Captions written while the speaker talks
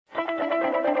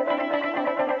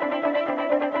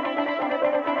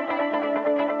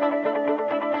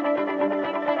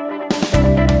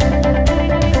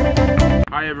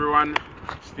everyone,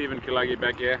 Stephen Kilagi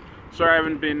back here. Sorry I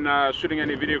haven't been shooting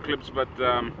any video clips, but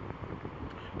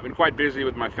I've been quite busy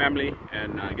with my family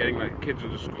and getting my kids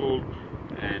into school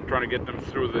and trying to get them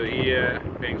through the year,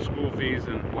 paying school fees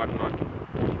and whatnot.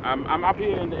 I'm up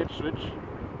here in the Ipswich.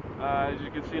 As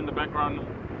you can see in the background,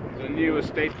 the new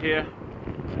estate here.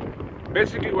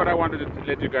 Basically what I wanted to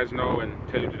let you guys know and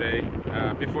tell you today,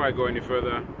 before I go any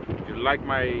further, if you like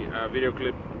my video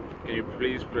clip, can you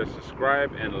please press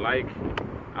subscribe and like.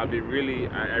 I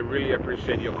really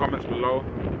appreciate your comments below.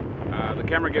 The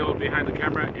camera girl behind the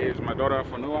camera is my daughter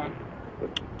Fanua.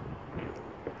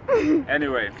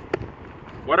 Anyway,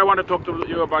 what I want to talk to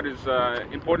you about is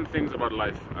important things about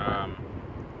life.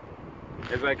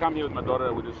 As I come here with my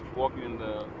daughter, we're just walking in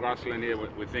the grassland here,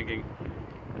 we're thinking,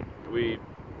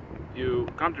 you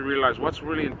come to realize what's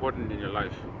really important in your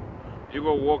life. You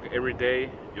go walk every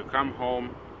day, you come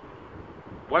home.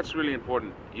 What's really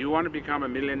important? You want to become a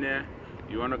millionaire,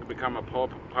 you want to become a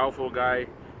powerful guy, you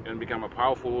want to become a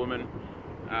powerful woman.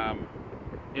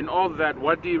 In all that,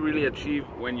 what do you really achieve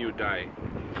when you die?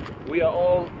 We are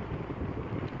all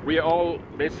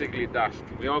basically dust.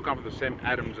 We all come from the same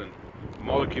atoms and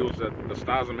molecules that the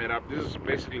stars are made up. This is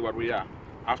basically what we are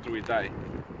after we die.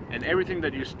 And everything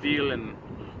that you steal and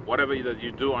whatever that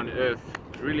you do on earth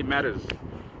really matters.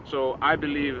 So I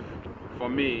believe, for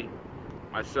me,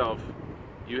 myself,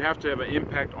 you have to have an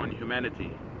impact on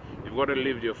humanity. You've got to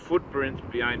leave your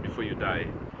footprint behind before you die.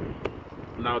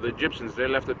 Now the Egyptians, they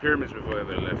left the pyramids before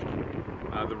they left.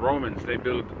 The Romans, they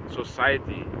built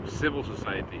society, civil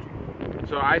society.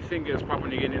 So I think as Papua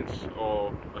New Guineans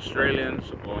or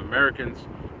Australians or Americans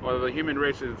or the human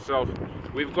race itself,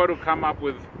 we've got to come up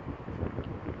with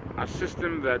a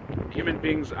system that human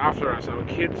beings after us, our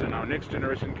kids and our next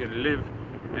generation, can live,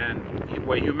 and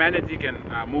where humanity can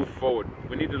move forward.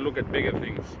 We need to look at bigger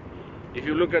things. If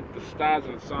you look at the stars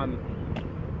and the sun,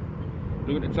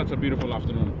 look at it, such a beautiful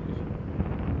afternoon.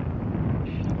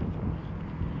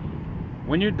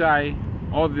 When you die,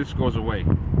 all this goes away.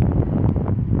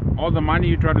 All the money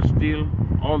you try to steal,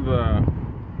 all the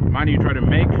money you try to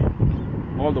make,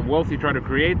 all the wealth you try to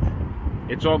create,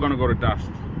 it's all going to go to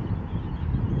dust.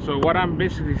 So what I'm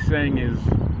basically saying is,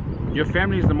 your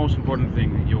family is the most important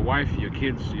thing. Your wife, your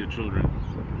kids, your children.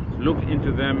 Look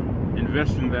into them,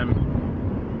 invest in them,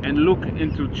 and look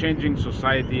into changing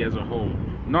society as a whole.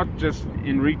 Not just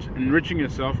enriching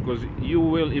yourself, because you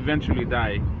will eventually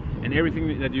die, and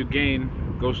everything that you gain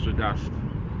goes to dust.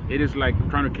 It is like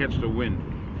trying to catch the wind.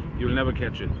 You'll never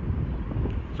catch it.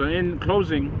 So in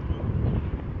closing,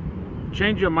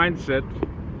 change your mindset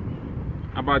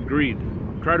about greed.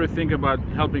 Try to think about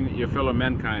helping your fellow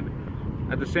mankind.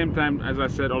 At the same time, as I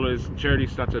said, always, charity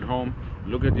starts at home.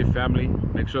 Look at your family,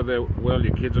 make sure they're well,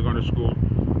 your kids are going to school,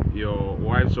 your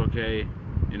wife's okay.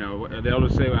 You know, they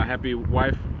always say a happy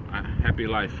wife, a happy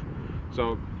life.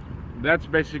 So that's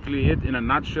basically it in a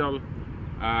nutshell.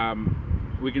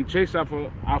 We can chase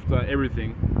after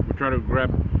everything. We try to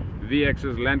grab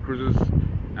VXs, Land Cruisers,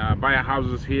 buy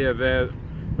houses here, there,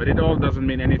 but it all doesn't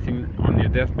mean anything on your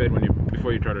deathbed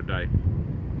before you try to die.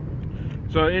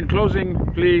 So in closing,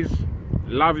 please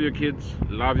love your kids,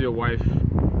 love your wife,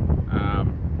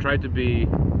 try to be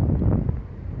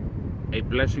a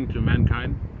blessing to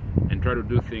mankind, and try to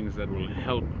do things that will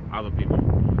help other people.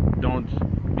 Don't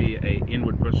be an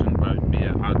inward person, but be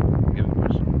an outgiving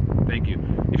person. Thank you.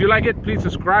 If you like it, please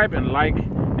subscribe and like,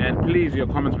 and please your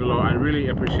comments below. I really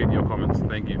appreciate your comments.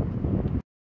 Thank you.